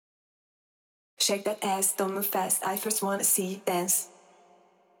Shake that ass, don't move fast. I first wanna see you dance.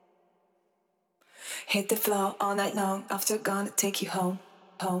 Hit the floor all night long. After gonna take you home,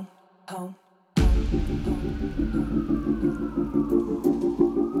 home, home.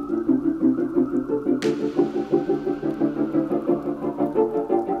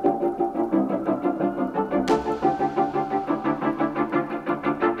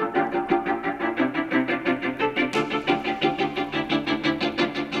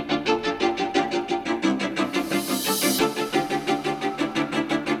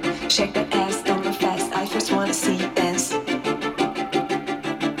 Shake that ass, don't move fast. I first wanna see you dance.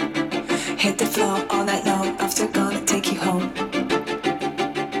 Hit the floor all night long. After gonna take you home.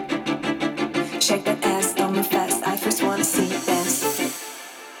 Shake that ass, don't move fast. I first wanna see you dance.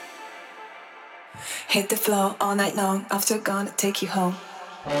 Hit the floor all night long. After gonna take you home.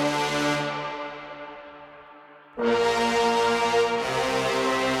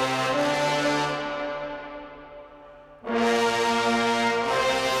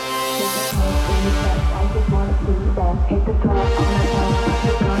 Hit the floor all night long. After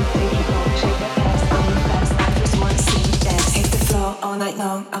gonna take you home. Shake that ass, don't move fast. I first wanna see you dance. Hit the floor all night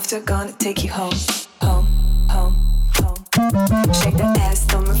long. After gonna take you home, home, home, home. Shake that ass,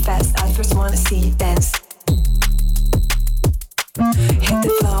 don't move fast. I first wanna see you dance. Hit the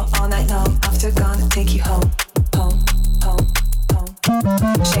floor all night long. After gonna take you home, home, home,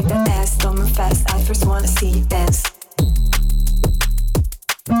 home. Shake that ass, don't move fast. I first wanna see you dance.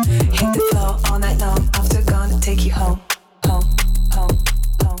 Hit the floor all night long. After gonna take you home, home, home,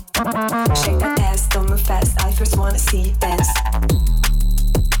 home. Shake that ass, don't move fast. I first wanna see you dance.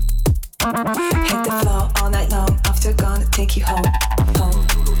 Hit the floor all night long. After gonna take you home, home,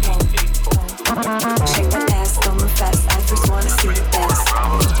 home, home. Shake that ass, don't move fast. I first wanna see you dance.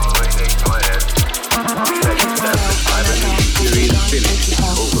 Hit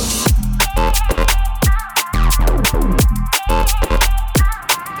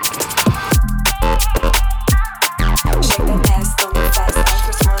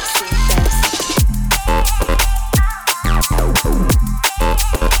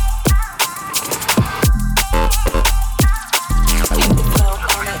the floor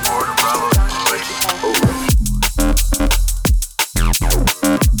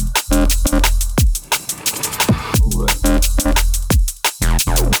all night long. After gonna take you home.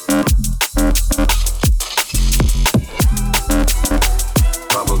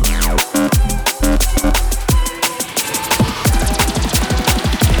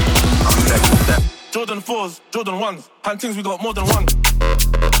 Jordan 4s, Jordan 1s, hand things we got more than one.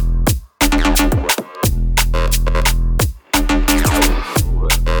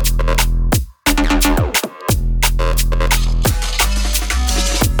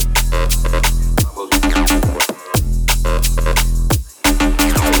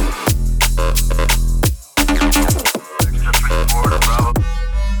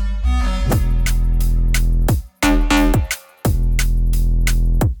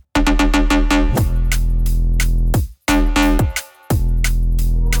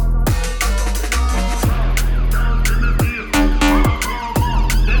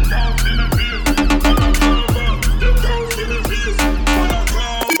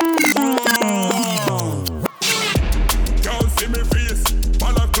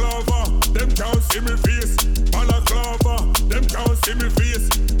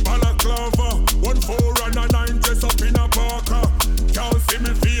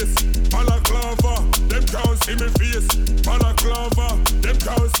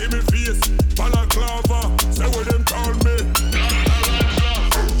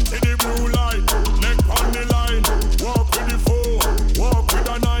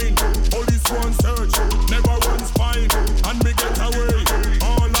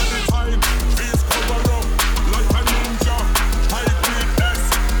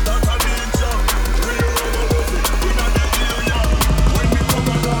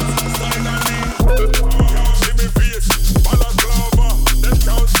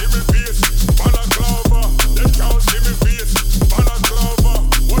 Balaclava, them can't see me face. Balaclava,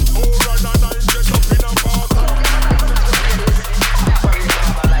 one for and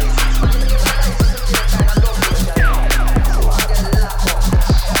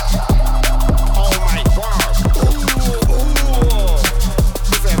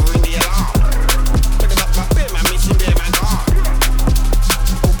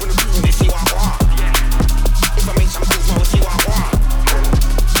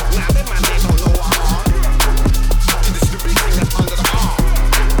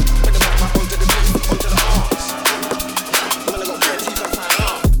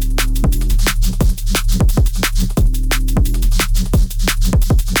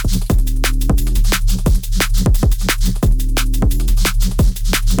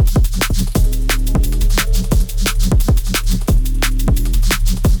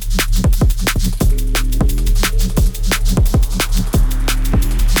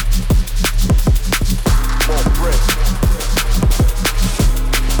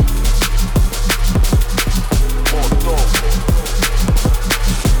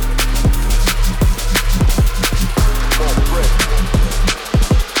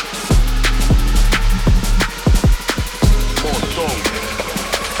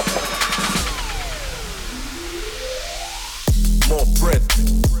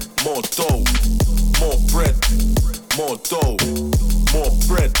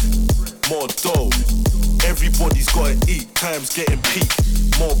more dough. Everybody's gotta eat, time's getting peak.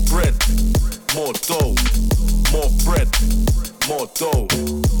 More bread, more dough. More bread, more dough.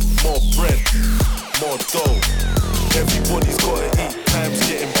 More bread, more dough. Everybody's gotta eat, time's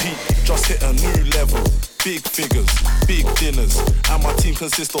getting peak. Just hit a new level. Big figures, big dinners, and my team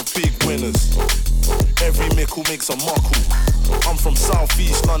consists of big winners. Every mickle makes a muckle. I'm from South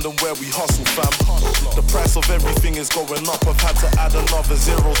East London where we hustle, fam. The price of everything is going up. I've had to add another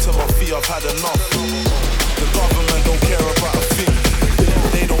zero to my fee, I've had enough. The government don't care about a thing.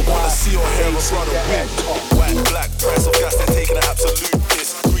 They don't wanna see or hear a brother win. White, black, price of gas, they're taking an absolute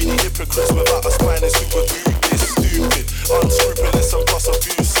piss. Greedy hypocrites without a spine is who would do this. Stupid, unscrupulous and plus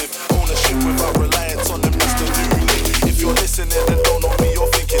abusive. Ownership without reliance on them, that's the new. If you're listening and don't know me,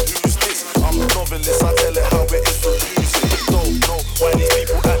 you're thinking, who's this? I'm a novelist, I tell it how it is for music. Don't know why these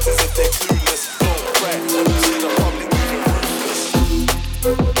people act as if they're clueless. Don't cry when you see the public moving ruthless.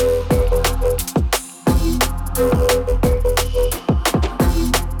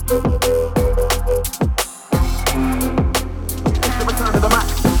 It's the return of the Mac.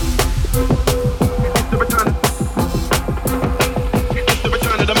 It's the return. It's the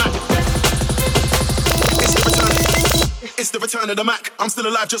return of the Mac. It's the return. It's the return of the Mac. I'm still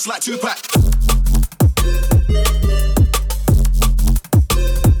alive just like Tupac.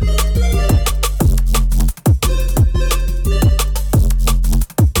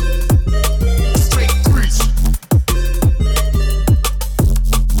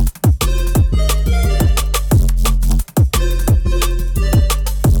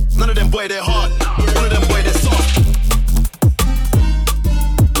 They're hard, one of them boy they're soft.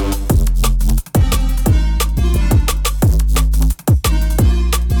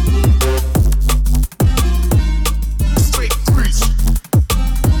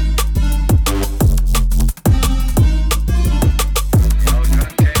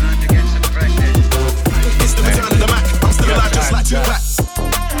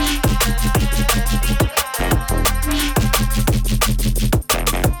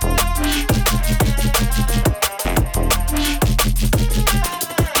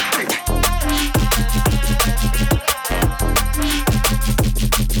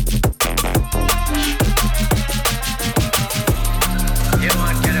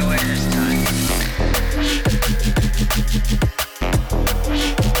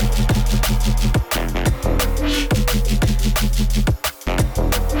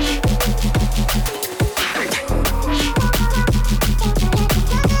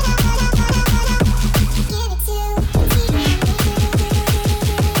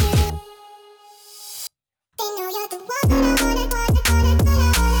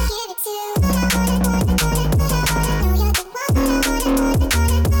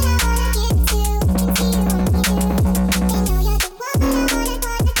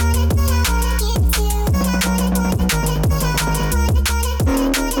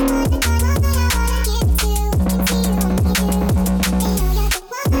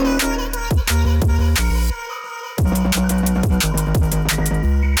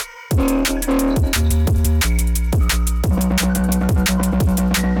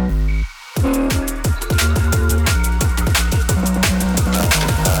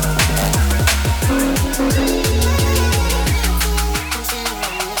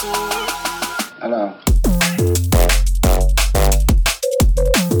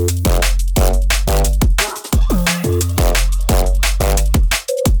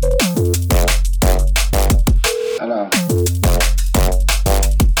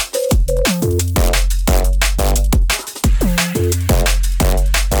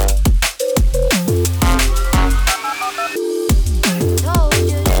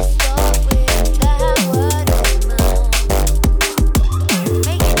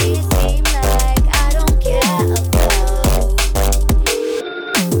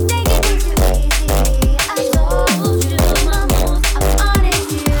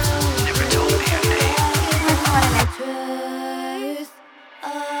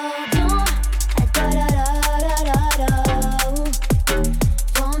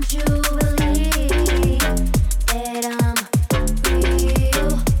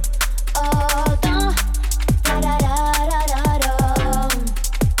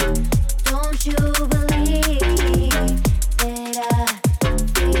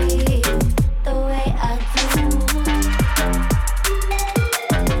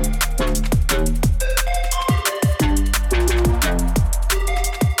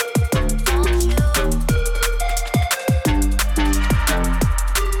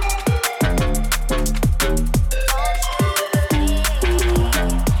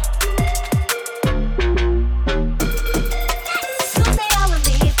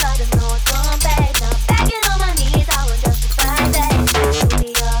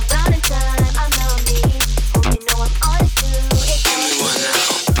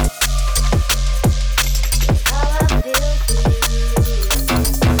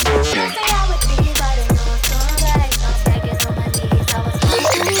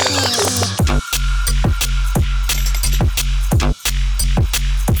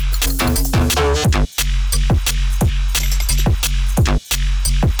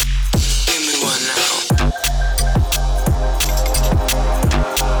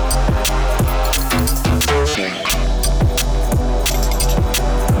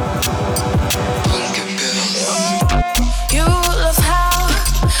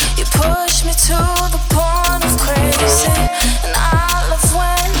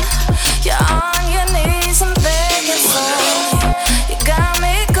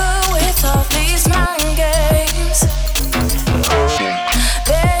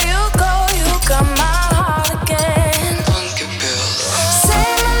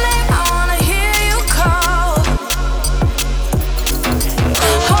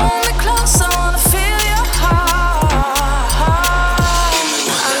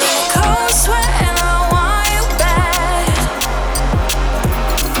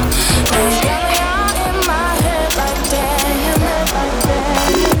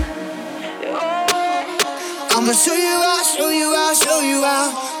 how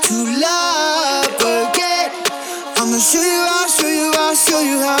to love again. I'ma show you how, show you how, show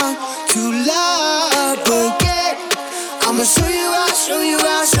you how to love again. I'ma show you how, show you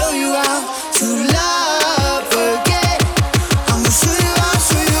how, show you how to love again. I'ma show you how,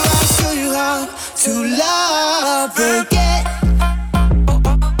 show you how, show you how to love again.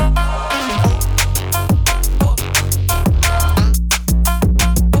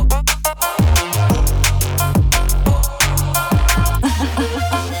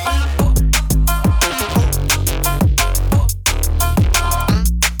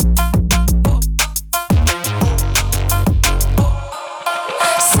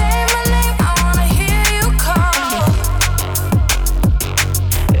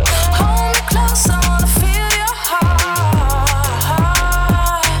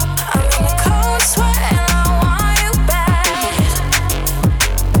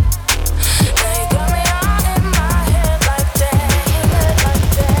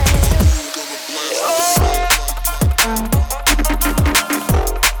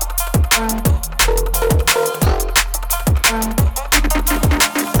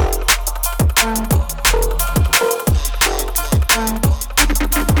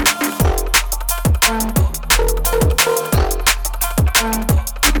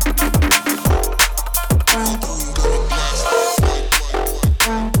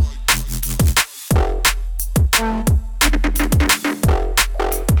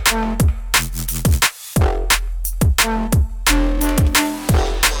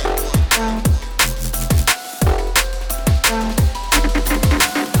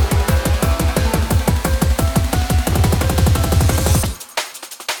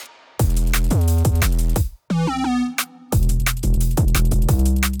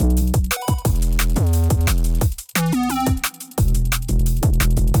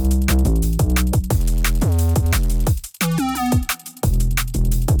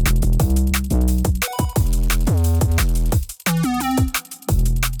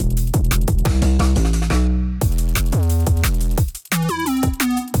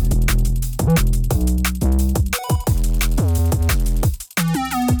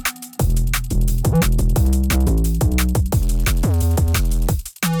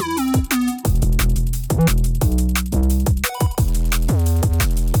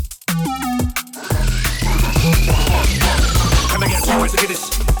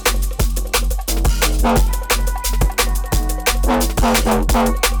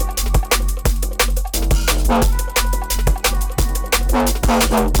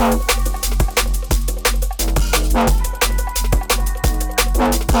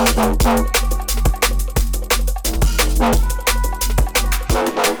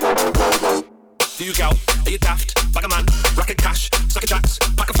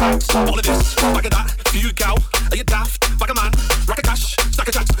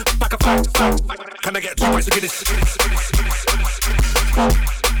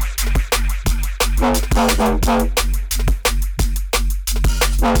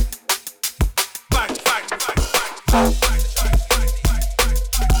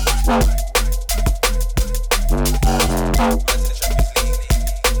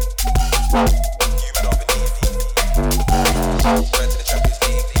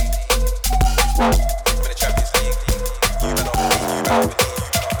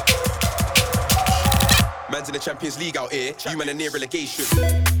 Man's in the Champions League out here. You man are near relegation.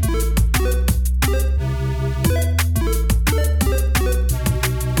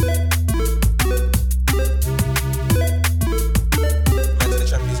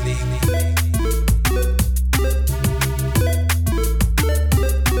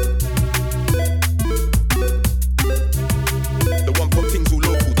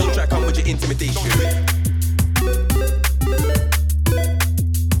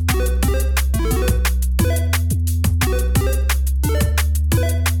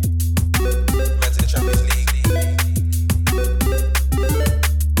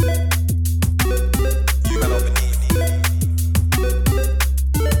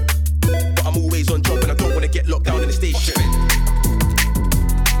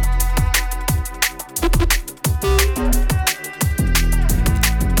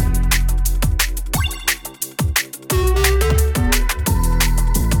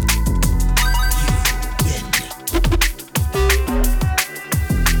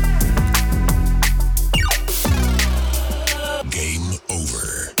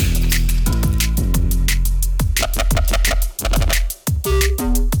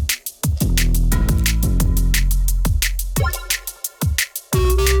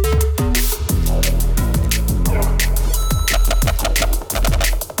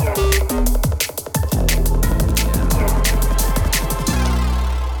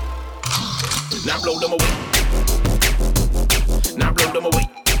 Now blow them away. Now blow them away.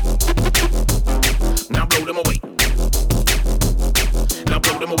 Now blow them away. Now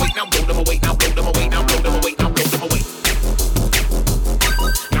blow them away. Now blow them away. Now blow them away. Now blow them away. Now blow them away.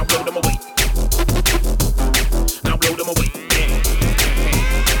 Now blow them away. Now blow them away.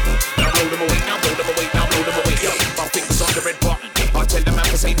 Now blow them away. Now blow them away. Now blow them away. Yo, my fingers on the red button. I tell them man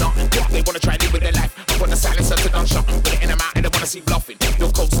to say nothing. They wanna try to live with their life. I want the silencer to done shot. Put it in them out and they wanna see bluffing.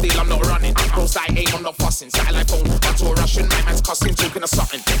 Your cold steel, I'm not running. Close eye aim, I'm not fussing. Satellite phone, back to a Russian. My man's cussing, talking of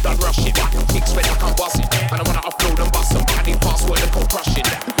something. Blood rushing. Kicks red like I'm buzzing. I don't wanna offload and bust them. I need password and code crushing.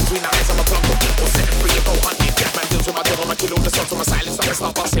 Between the eyes, I'm a plug up. Or set it free and go hunting. Man deals with my devil, I kill all the sons on my silence. I'm gonna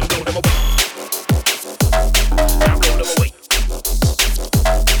start busting, blow them away. Now blow them away.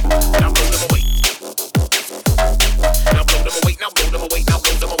 Now blow them away. Now blow them away. Now blow them away. Now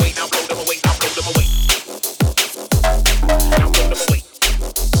blow them away. Now blow them away. Now blow them away. Now blow them away.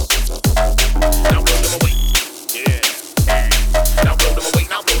 Now blow them away. Yeah. Now blow them away.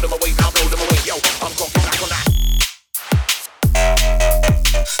 Now blow them away. Now blow them away. Yo, I'm gonna get back on that.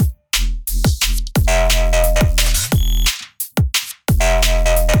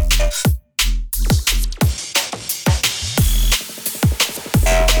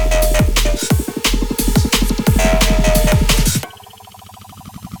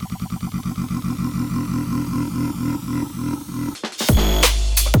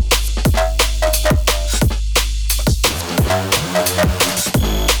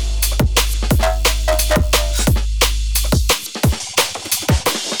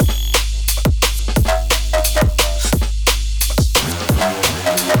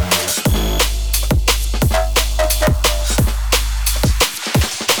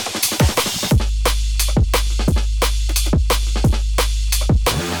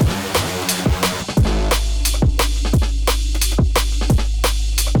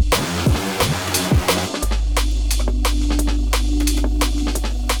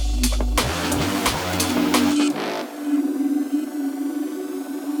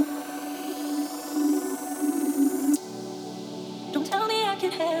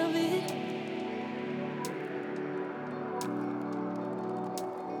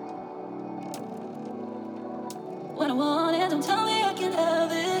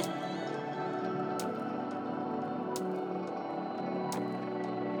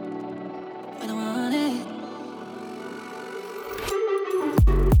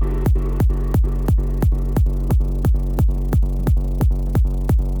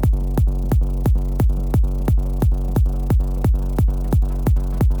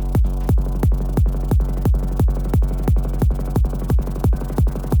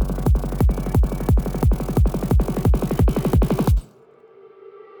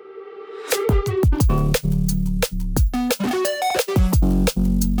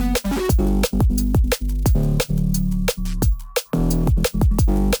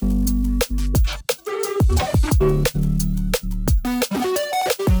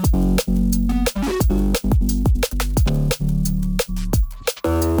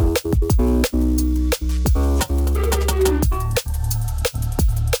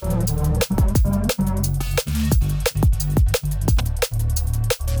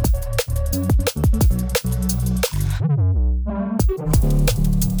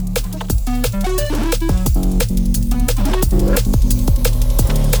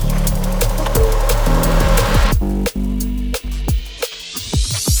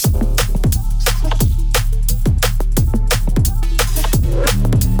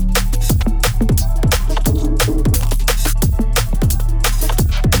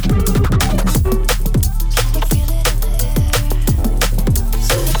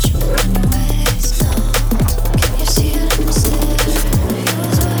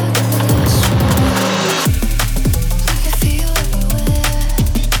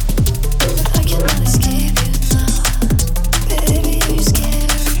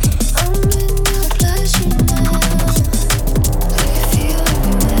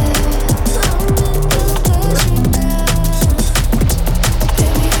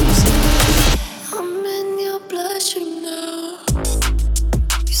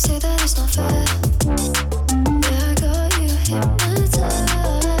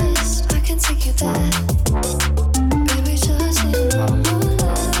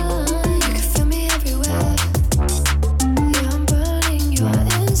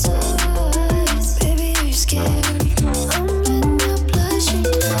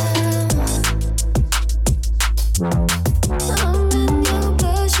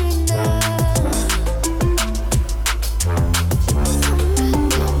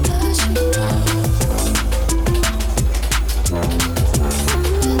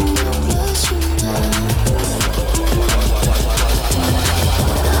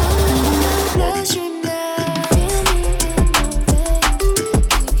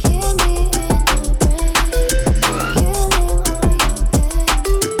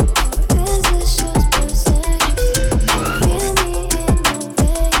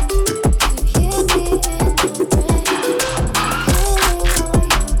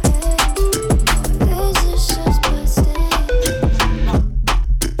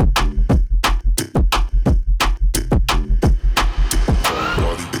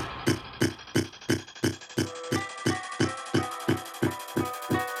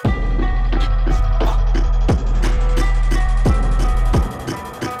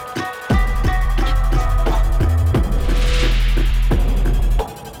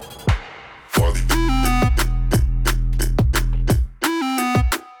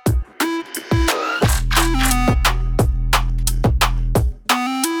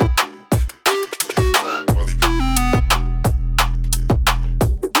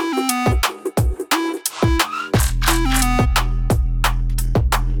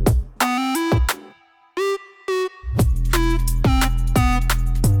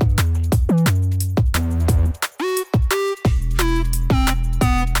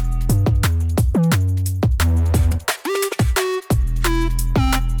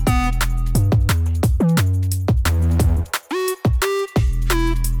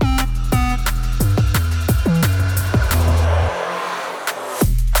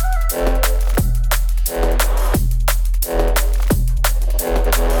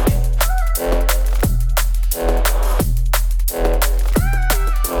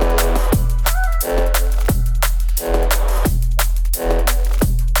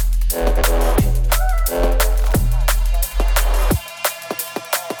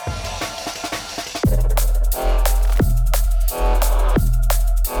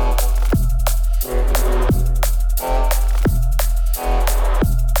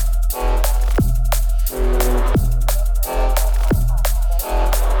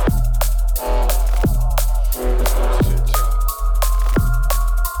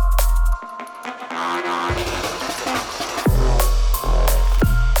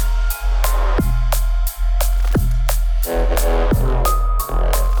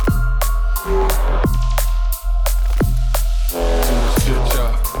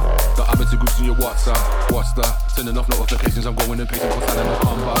 your WhatsApp. What's that? Sending off notifications, I'm going impatient for signing no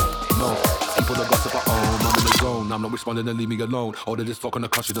comeback. No, people the gossip at home, I'm in the zone. I'm not responding, then leave me alone. All of this talk on the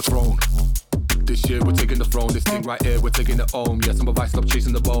cost you the throne. This year we're taking the throne, this thing right here, we're taking it home. Yeah, some of us stop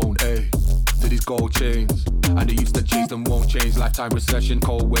chasing the bone, ayy. To these gold chains, and they used to chase them won't change. Lifetime recession,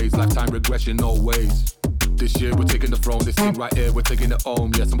 cold waves, lifetime regression, no ways. This year we're taking the throne, this thing right here, we're taking it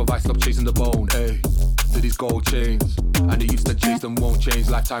home. Yeah, some of us stop chasing the bone, ayy. To these gold chains, and they used to chase them won't change.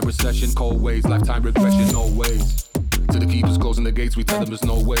 Lifetime recession, cold waves, lifetime regression, no ways. To the keepers closing the gates, we tell them there's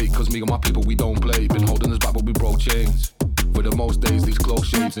no way. Cause me and my people, we don't play. Been holding us back, but we broke chains. For the most days, these close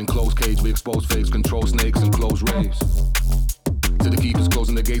shaves in closed cage, we expose fakes, control snakes and close raves. To the keepers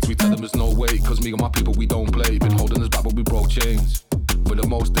closing the gates, we tell them there's no way. Cause me and my people, we don't play. Been holding us back, but we broke chains. For the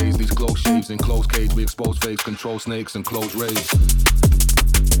most days, these close shaves in closed cage, we expose fakes, control snakes and close raves.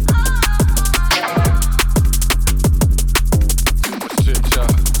 Too much chit chat.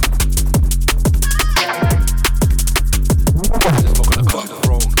 Just fucking across the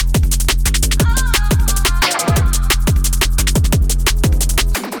throne.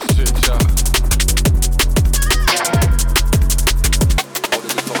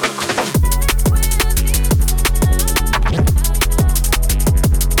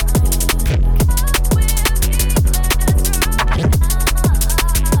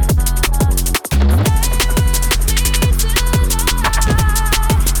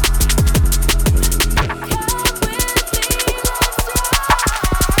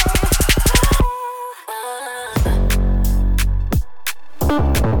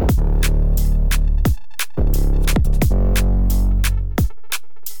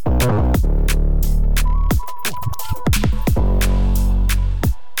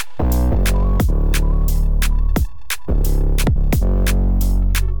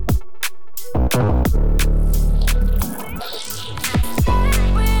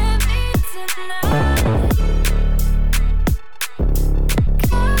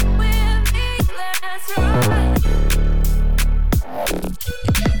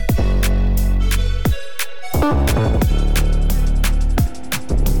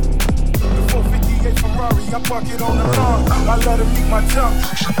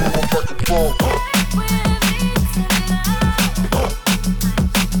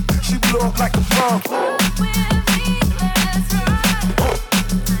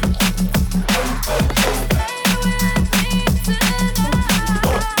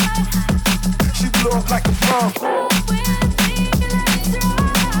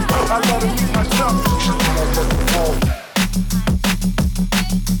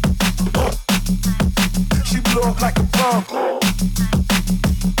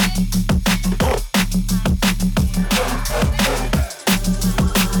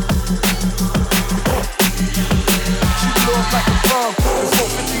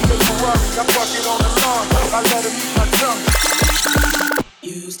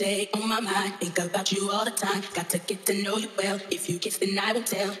 Got to get to know you well. If you kiss, then I will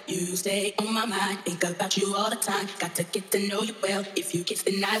tell. You stay on my mind. Think about you all the time. Got to get to know you well. If you kiss,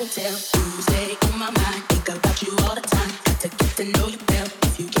 then I will tell. You stay on my mind. Think about you all the time. Got to get to know you well.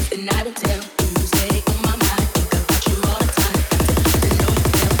 If you kiss, then I will tell.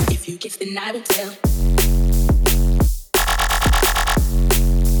 If you kiss, then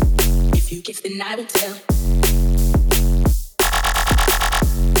I will tell.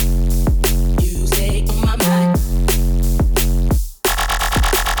 You stay on my mind.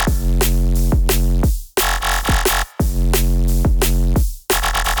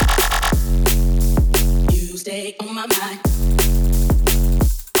 Stay on my mind.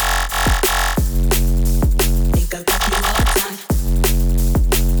 Think about you all the time.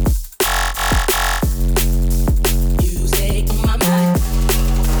 You stay on my mind.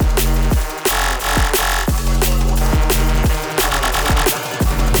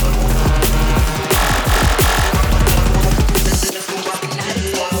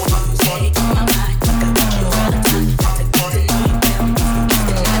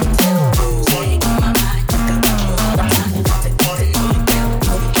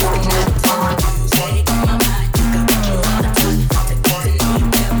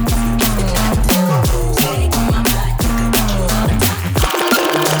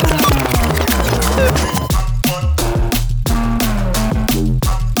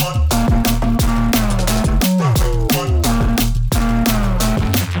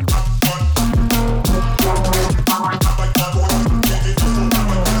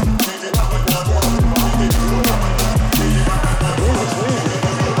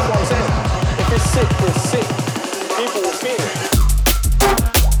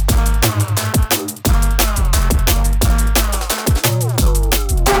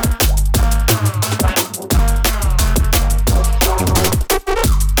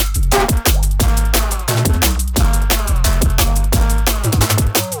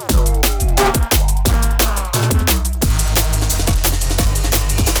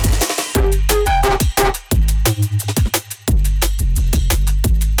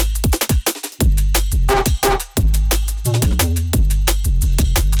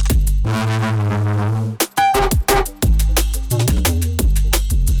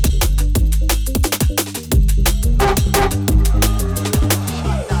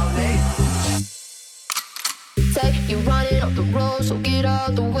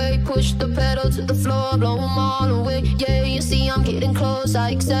 blow them all away. Yeah, you see I'm getting close,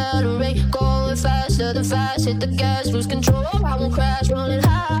 I accelerate. Going faster than fast, hit the gas, lose control. I won't crash, rolling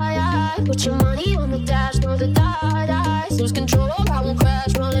high, high. Put your money on the dash, know the die. Lose control, I won't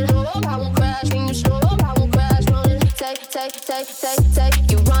crash, rolling low. I won't crash, when you slow, I won't crash, rolling.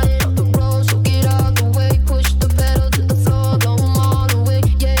 Take, you running up the road, so get out the way. Push the pedal to the floor, blow them all away.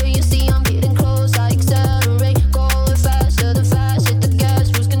 Yeah, you see I'm getting close, I accelerate. Going faster than fast, hit the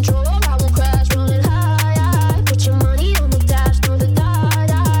gas, lose control. I won't crash, rolling high, high. Put your money on the dash, know the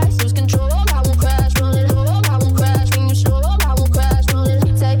die. Lose control, I won't crash, rolling low. I won't crash, when you slow, I won't crash, rolling.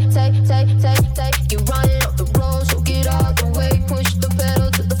 Take, you running up the road, so get out the way. Push the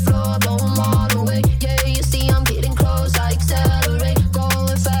pedal to the floor, blow them all away. Yeah, you see I'm getting close, I accelerate.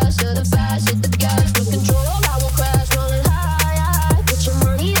 Going faster than fast, hit the gas, lose control. I won't crash, rolling high, high. Put your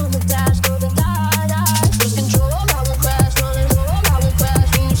money on the dash, know the die. Lose control, I won't crash, rolling low. I won't crash,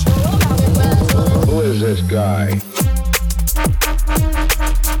 when you slow, I won't crash, rolling. Who is this guy?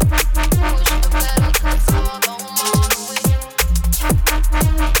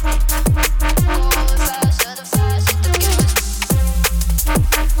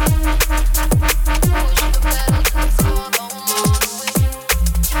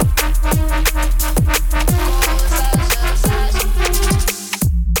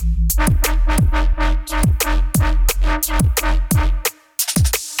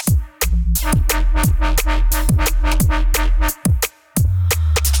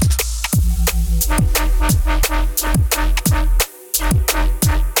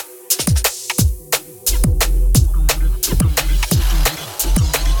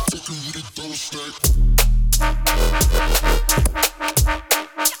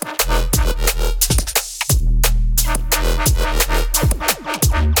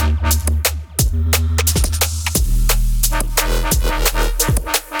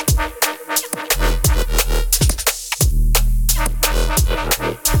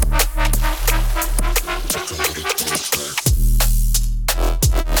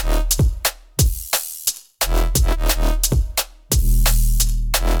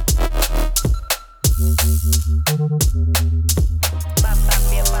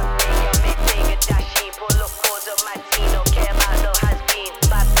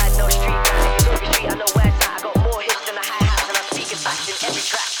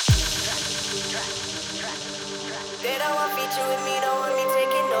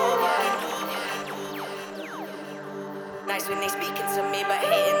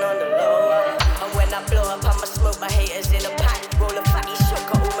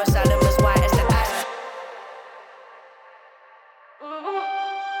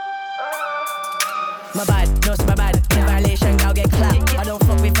 My bad, no, it's my bad. In violation, I'll get clapped. I don't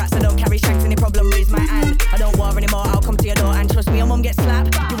fuck with rats, I don't carry shanks. Any problem, raise my hand. I don't war anymore, I'll come to your door and trust me, your mum gets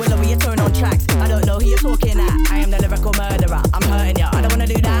slapped. You will lower your tone on tracks. I don't know who you're talking at. I am the lyrical murderer, I'm hurting ya. I don't wanna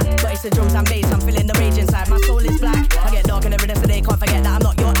do that, but it's the drums and bass. I'm feeling the rage inside, my soul is black. I get dark and every day, so they can't forget that I'm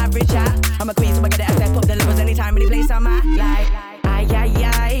not your average chat. I'm a queen, so I get it, I step up the levels anytime, any place I'm at. Like,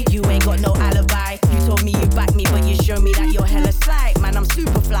 aye, you ain't got no alibi. You told me you back me, but you showed me that you're hella slight. Man, I'm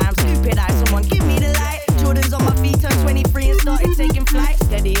super fly, I'm stupid, someone give me the light. Jordans on my feet, turned 23 and started taking flight.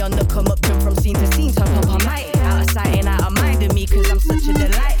 Steady on the come up, jump from scene to scene, turn up on mic. Out of sight and out of mind of me, cause I'm such a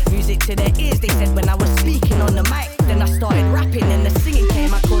delight. Music to their ears, they said when I was speaking on the mic. Then I started rapping and the singing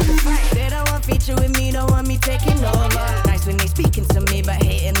came, I caused a fight. They don't want feature with me, don't want me taking over. Nice when they speaking to me, but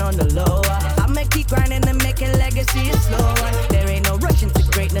hating on the lower. I'ma keep grinding and making legacy a slow one. There ain't no rush into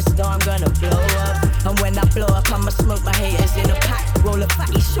greatness, though I'm gonna blow up. And when I blow up, I'ma smoke my haters in a pack. Roll a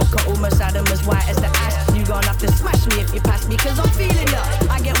fatty shocker, almost had them as white as the ash. You gon' have to smash me if you pass me, cause I'm feeling up.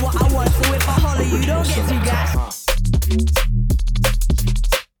 I get what I want, so if I holler, you don't get too gas.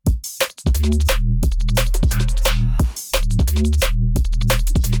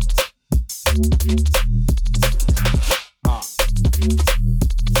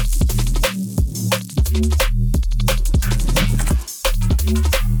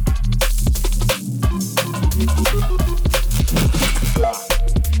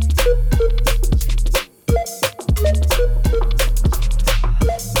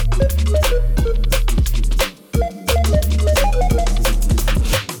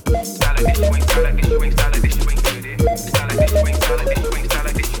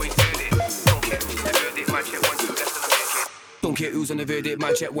 On the verdict,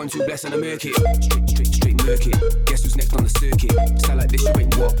 mic check 1 2 bless and I murk it. Straight murk it. Guess who's next on the circuit? Style like this, you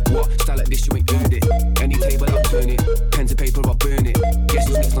ain't what? Style like this, you ain't earned it. Any table, I'll turn it. Pen to paper, I'll burn it. Guess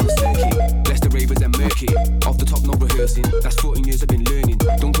who's next on the circuit? Bless the ravers and murk it. Off the top, no rehearsing. That's 14 years I've been learning.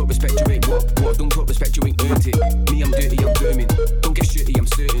 Don't talk respect, you ain't what? Don't talk respect, you ain't earned it. Me, I'm dirty, I'm vermin. Don't get shirty, I'm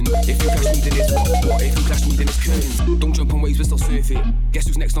certain. If you catch me, then it's what? If perfect. Guess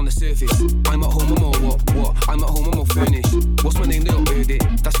who's next on the surface? I'm at home, I'm all what? I'm at home, I'm all furnished. What's my name? They all heard it.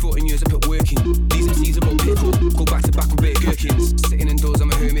 That's 14 years I put work in. These MCs are all pickle. Go back to back with bit of gherkins. Sitting indoors,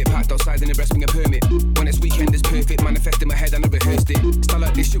 I'm a hermit. Packed outside in the breast, bring a permit. When it's weekend, it's perfect. Manifest in my head and I rehearsed it. Style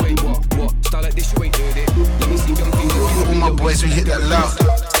like this, you ain't what? Style like this, you ain't heard it. Let me see young fingers. All my boys, we hit that loud.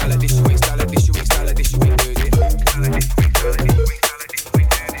 Style like this, you ain't. Style like this, you ain't. Style like this, you ain't heard it. Style like this, you ain't. Style like this, you ain't. Style like this, you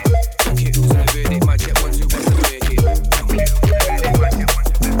ain't heard it. Don't care who's in the verdict. My jet 1, 2, 1 to the make it. Don't care who's in the verdict. My jet 1, 2, 1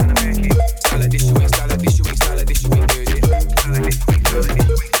 to the make it. Style like this, you ain't. Style like this, you ain't. Style like this, you ain't heard it. Style like this, you ain't. Style like this,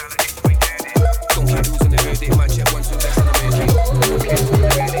 you ain't. Style like this, you ain't. Style like this, you ain't heard it. Don't care who's in the verdict. My jet 1, 2, 1 to the make it. Don't care who's in the verdict. My jet 1, 2, 1 to the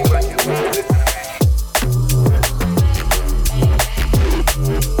make it.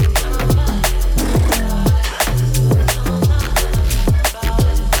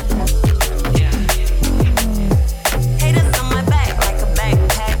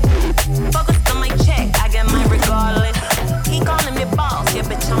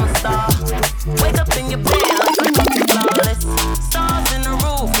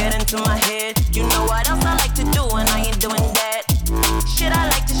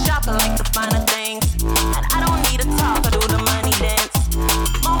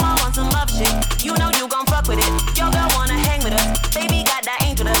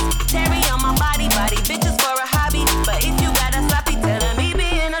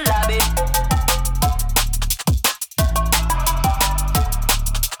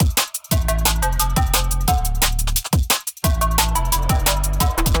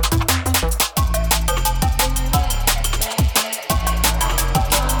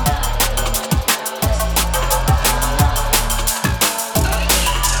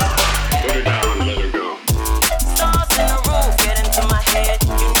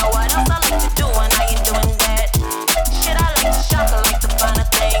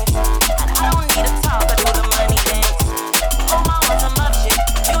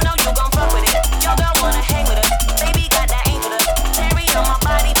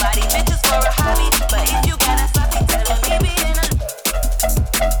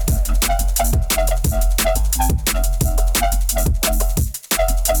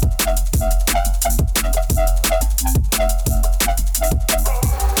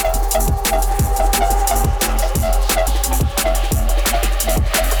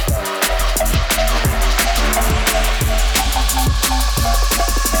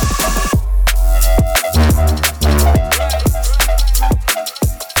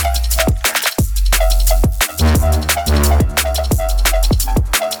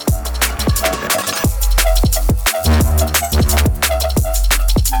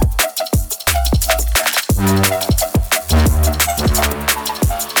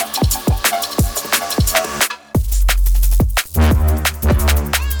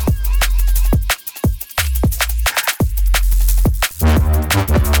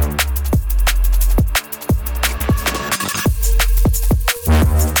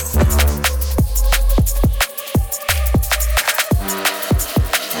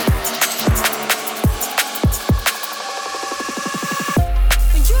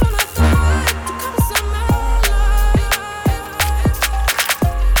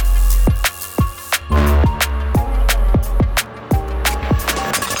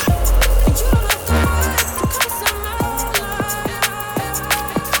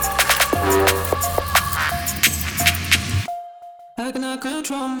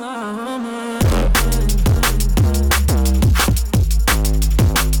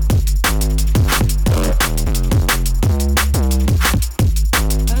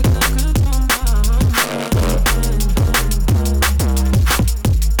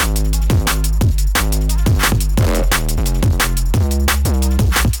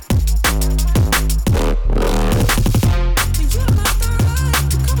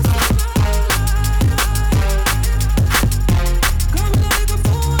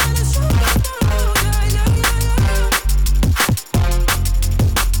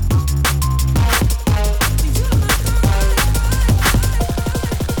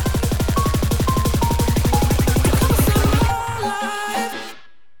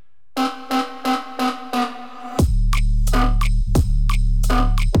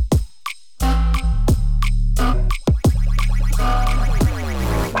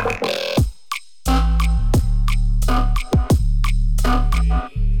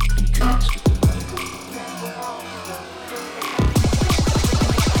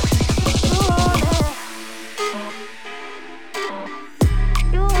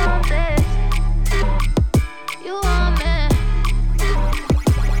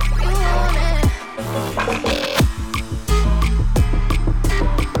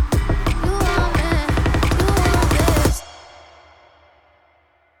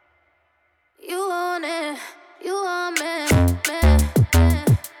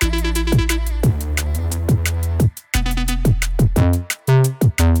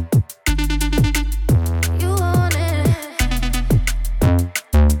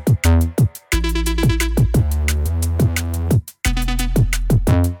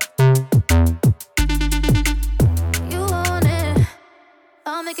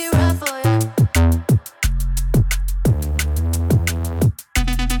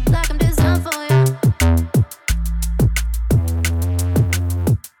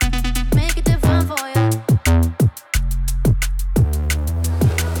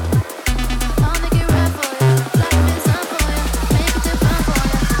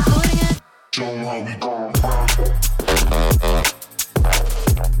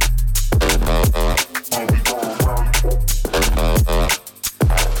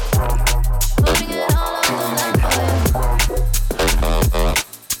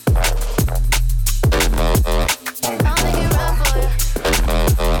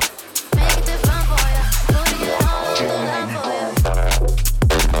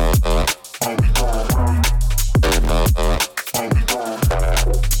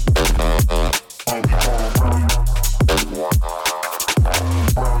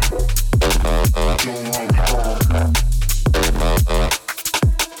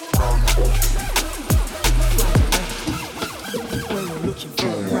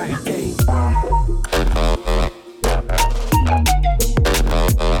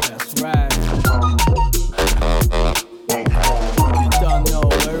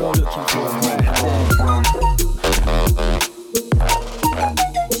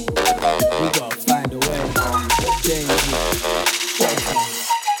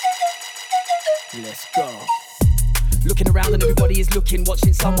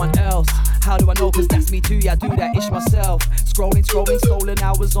 Watching someone else. How do I know? Cause that's me too, yeah, I do that ish myself. Scrolling, stolen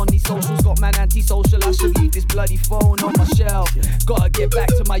hours on these socials. Got man antisocial, I should leave this bloody phone on my shelf. Gotta get back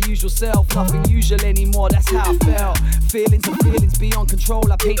to my usual self. Nothing usual anymore, that's how I felt. Feelings and feelings beyond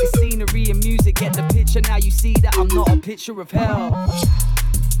control. I paint the scenery and music, get the picture. Now you see that I'm not a picture of hell.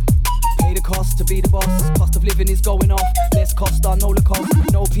 Pay the cost to be the boss. Cost of living is going off. Less cost, I know the cost.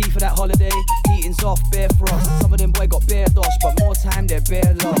 No P for that holiday. Heating's off, bare frost. Some of them boy got bare dosh, but more time they're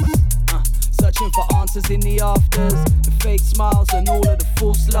bare lost. Searching for answers in the afters. The fake smiles and all of the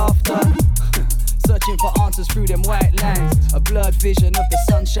false laughter. Searching for answers through them white lines. A blurred vision of the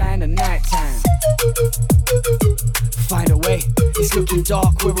sunshine and nighttime. Find a way, it's looking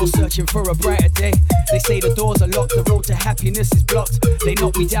dark, we're all searching for a brighter day. They say the doors are locked, the road to happiness is blocked. They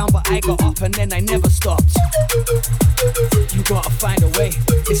knocked me down but I got up and then I never stopped. You gotta find a way,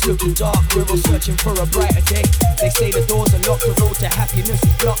 it's looking dark, we're all searching for a brighter day. They say the doors are locked, the road to happiness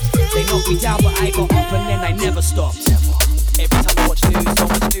is blocked. They knocked me down but I got up and then I never stopped. Every time I watch news, so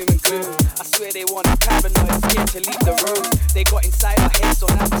much doom and gloom. I swear they want us paranoid, scared to leave the room. They got inside our heads, so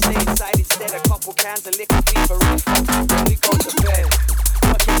now we stay inside instead. A couple cans of liquor, fever and when we go to bed.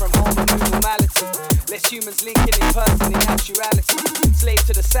 Working from home, a new normality. Less humans linking in person in actuality. Slave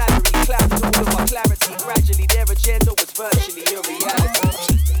to the salary, clouded all of our clarity. Gradually their agenda was virtually your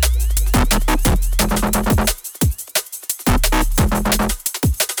reality.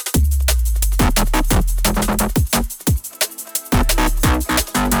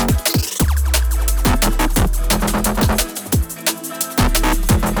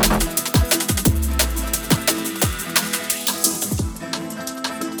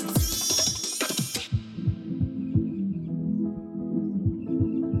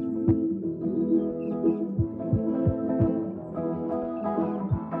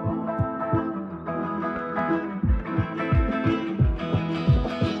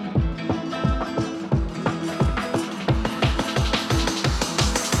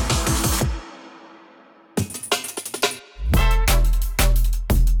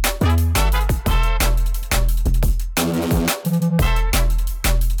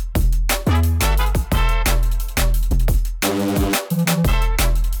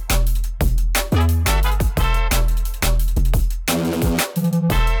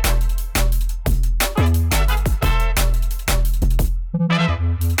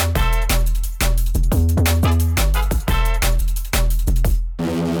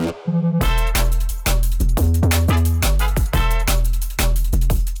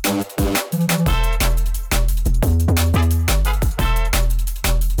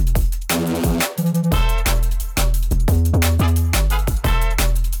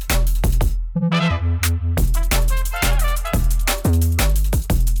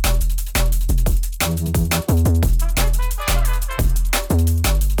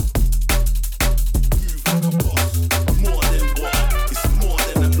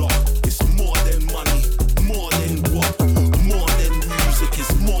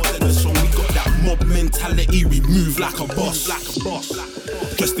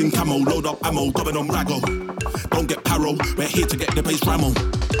 Going on raggo, don't get paro, we're here to get the bass ramo.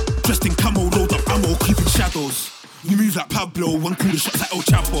 Dressed in camo, load up ammo, keeping shadows. We move like Pablo, one call the shots like El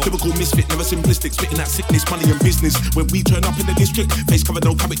Chapo. Typical misfit, never simplistic, spitting that sickness, money and business. When we turn up in the district, face covered,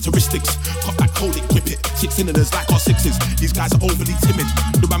 no characteristics. Cop that code, it, grip it, 6 cylinders like our 6s. These guys are overly timid,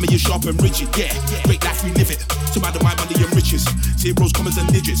 the mammy is sharp and rigid, yeah. Great life, we live it, to matter my money and riches. Zeros, commas and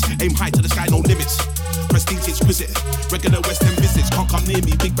digits, aim high to the sky, no limits. Prestige exquisite, regular West End visits. Can't come near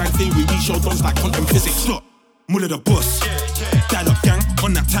me, Big Bang Theory, we show dons like quantum physics. Look, Muller the boss, dial up gang, on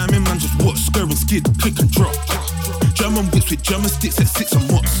on that timing, man, just watch, skir and skid, click and drop. German whips with German sticks at 6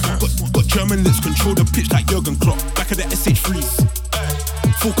 and mops. Got German lips, control the pitch like Jurgen Klopp. Back of the SH3s.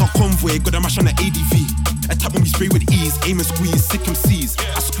 Full car convoy, got a mash on the ADV. A tap when we spray with ease, aim and squeeze, sick MCs.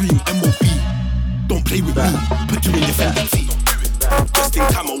 I scream MOB. Don't play with me, put you in your fantasy. Just in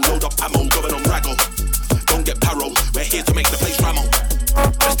camo, load up ammo, going on raggle. Don't get paro, we're here to make the place rammo.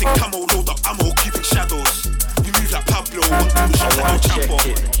 Just in camo, load up ammo, keeping shadows. We move like Pablo, but do shots like El Chapo.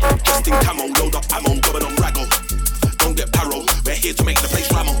 Just in camo, load up ammo, going on raggle. Don't get paro, we're here to make the place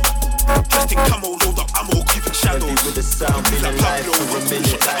rammo. Just in camo, load up ammo, keeping shadows. Heavy with the sound, we feeling like life Pablo, for a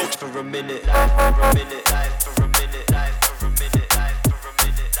minute, life for a minute, life for a minute, life for a minute, life for a minute, life for a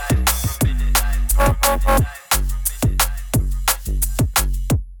minute, life for a minute, life for a minute.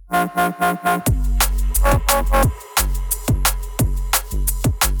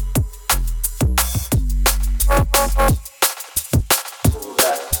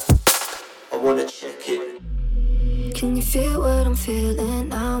 I wanna check it. Can you feel what I'm feeling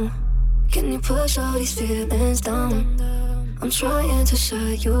now? Can you push all these feelings down? I'm trying to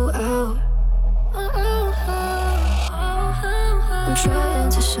shut you out. I'm trying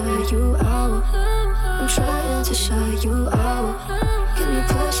to shut you out. I'm trying to shut you out. Can you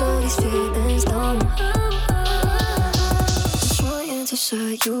push all these feelings down? I'm trying to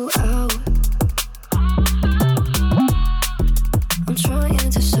shut you out. I'm trying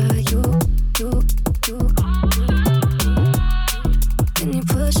to shut you. Can you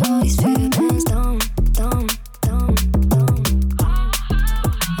push all these feelings down, down, down, down?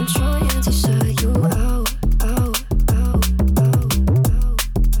 I'm trying to shut you out, out, out, out, out.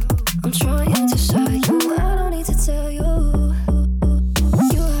 I'm trying to shut you. I don't need to tell you.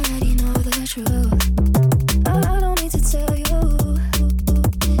 You already know the truth. I don't need to tell you.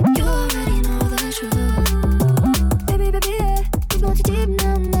 You already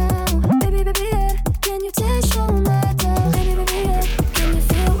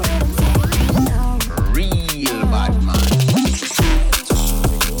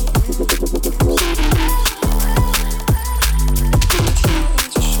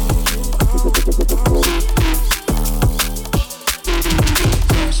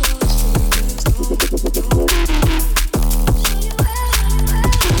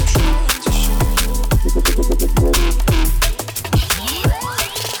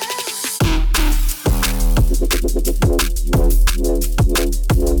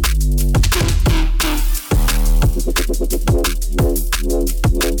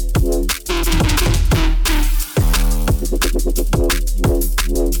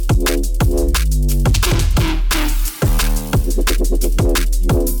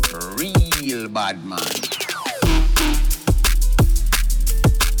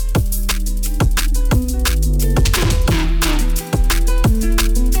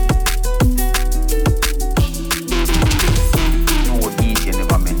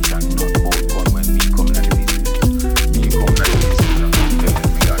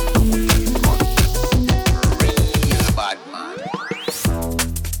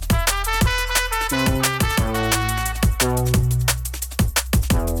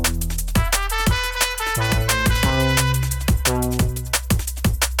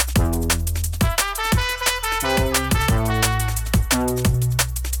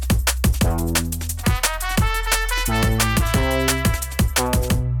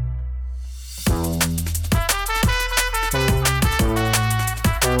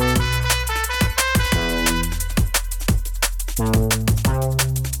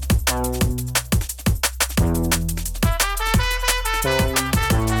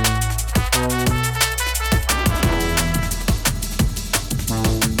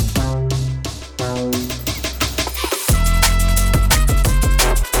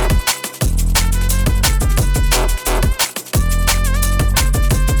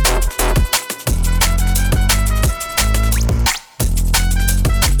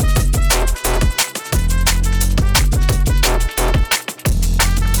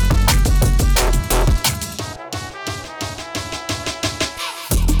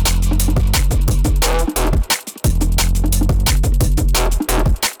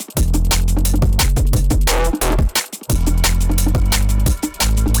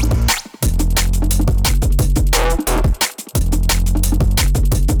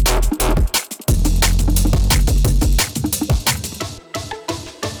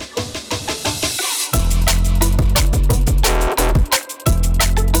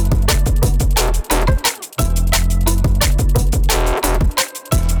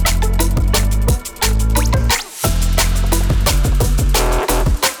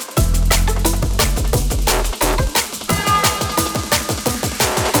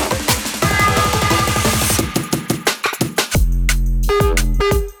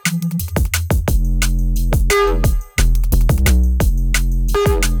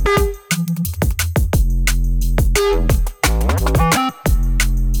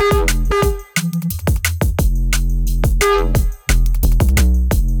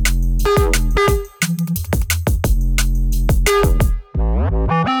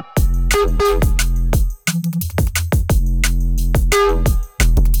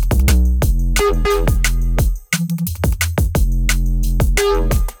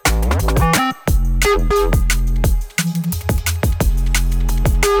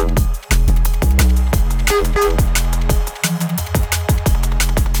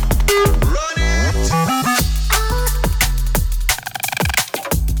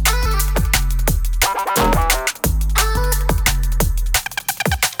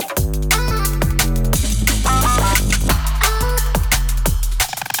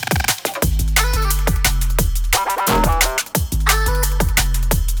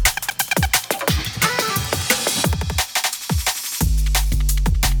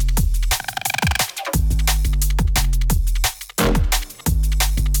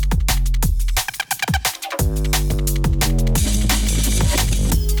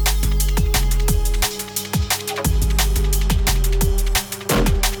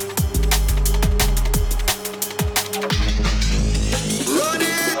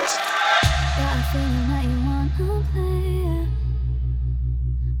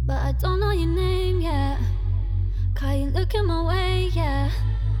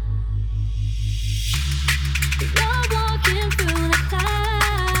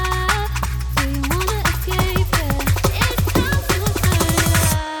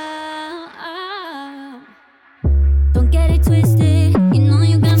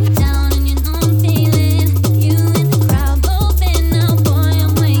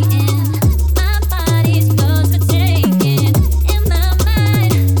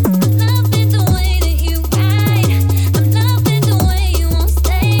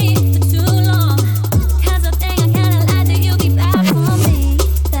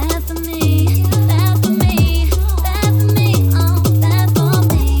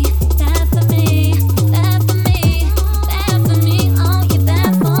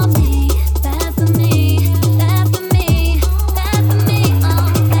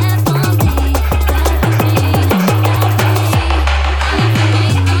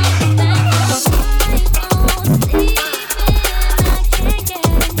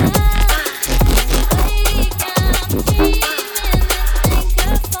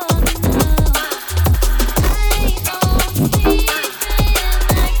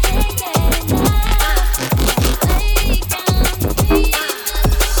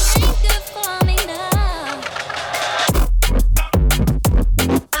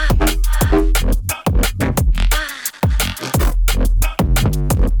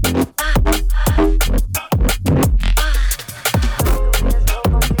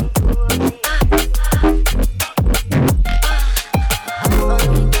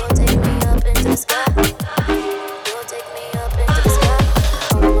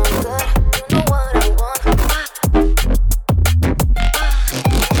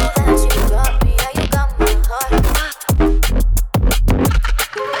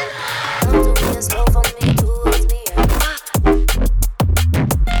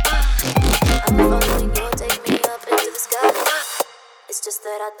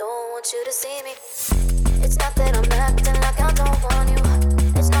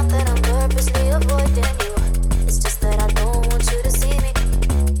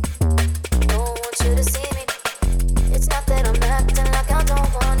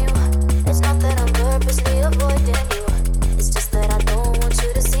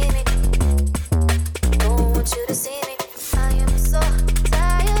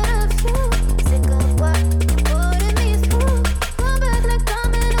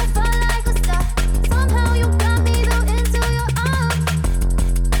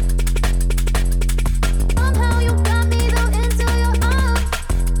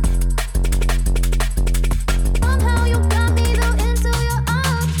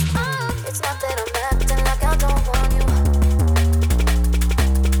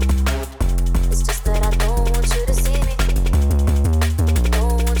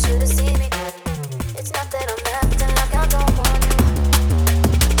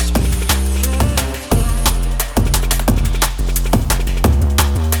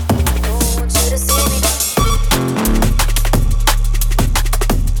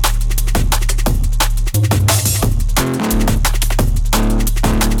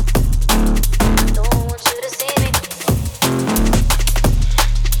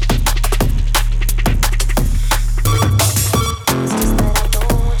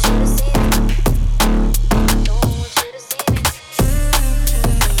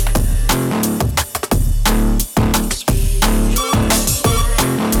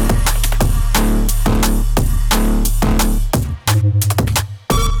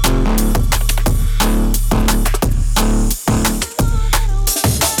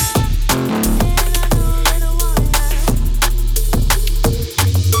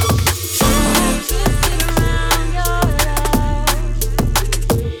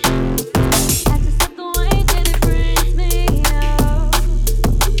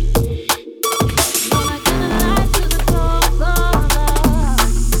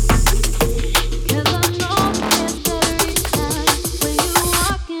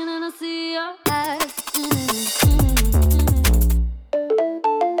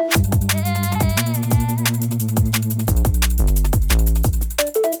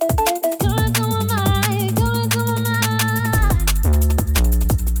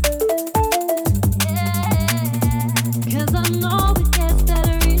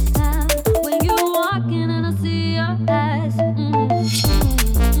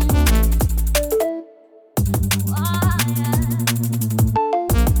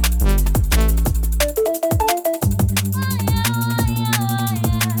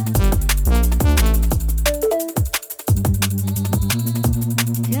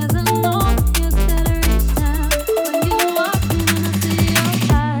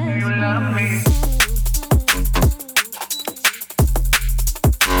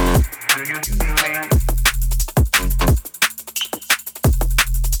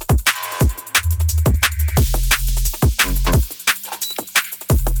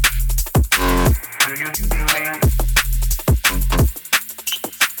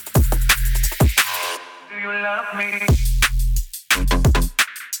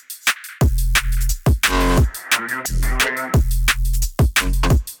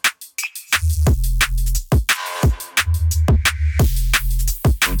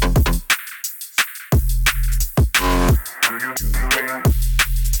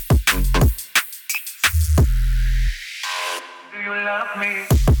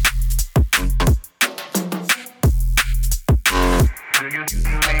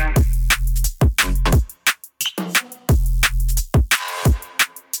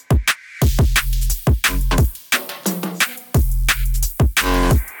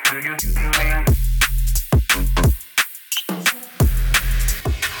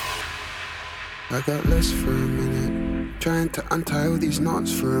rest for a minute. Trying to untie all these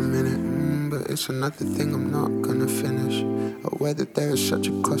knots for a minute. But it's another thing I'm not gonna finish. Aware that there is such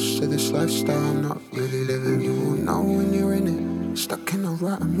a cost to this lifestyle I'm not really living. You will know when you're in it. Stuck in a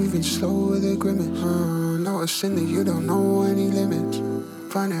rut, I'm moving slow with a grimace. Noticing that you don't know any limits.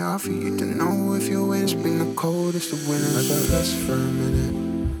 Find it hard for you to know if you win. It's been the coldest of winters. I got rest for a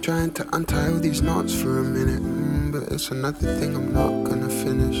minute. Trying to untie all these knots for a minute. But it's another thing I'm not gonna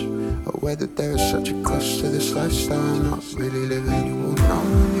finish. Aware that there is such a cost to this lifestyle I'm not really living. You will know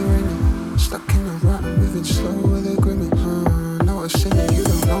when you're in it. Stuck in a rut, I'm moving slow with a grimace. Noticing that you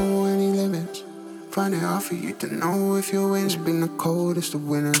don't know any limits. Find it hard for you to know if you win. It's been the coldest of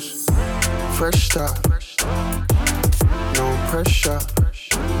winters. Fresh start, no pressure.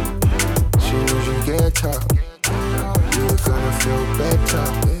 Soon as you get up, you're gonna feel better.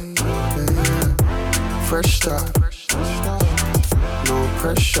 Fresh start, no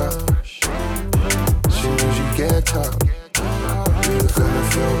pressure. Soon as you get up, you're gonna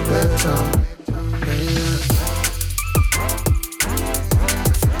feel better.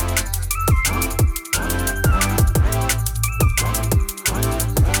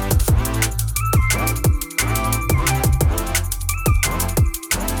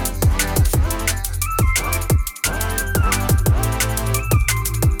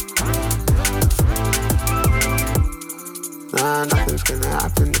 Nothing's gonna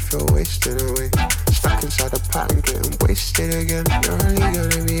happen if you're wasted away. Stuck inside a pot and getting wasted again. You're only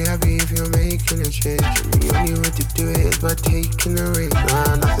gonna be happy if you're making a change. And the only way to do it is by taking a risk.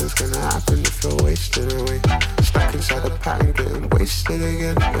 Nothing's gonna happen if you're wasted away. Stuck inside a pot and getting wasted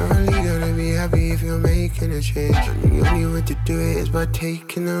again. You're only gonna be happy if you're making a change. And the only way to do it is by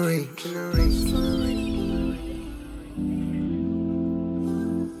taking a risk.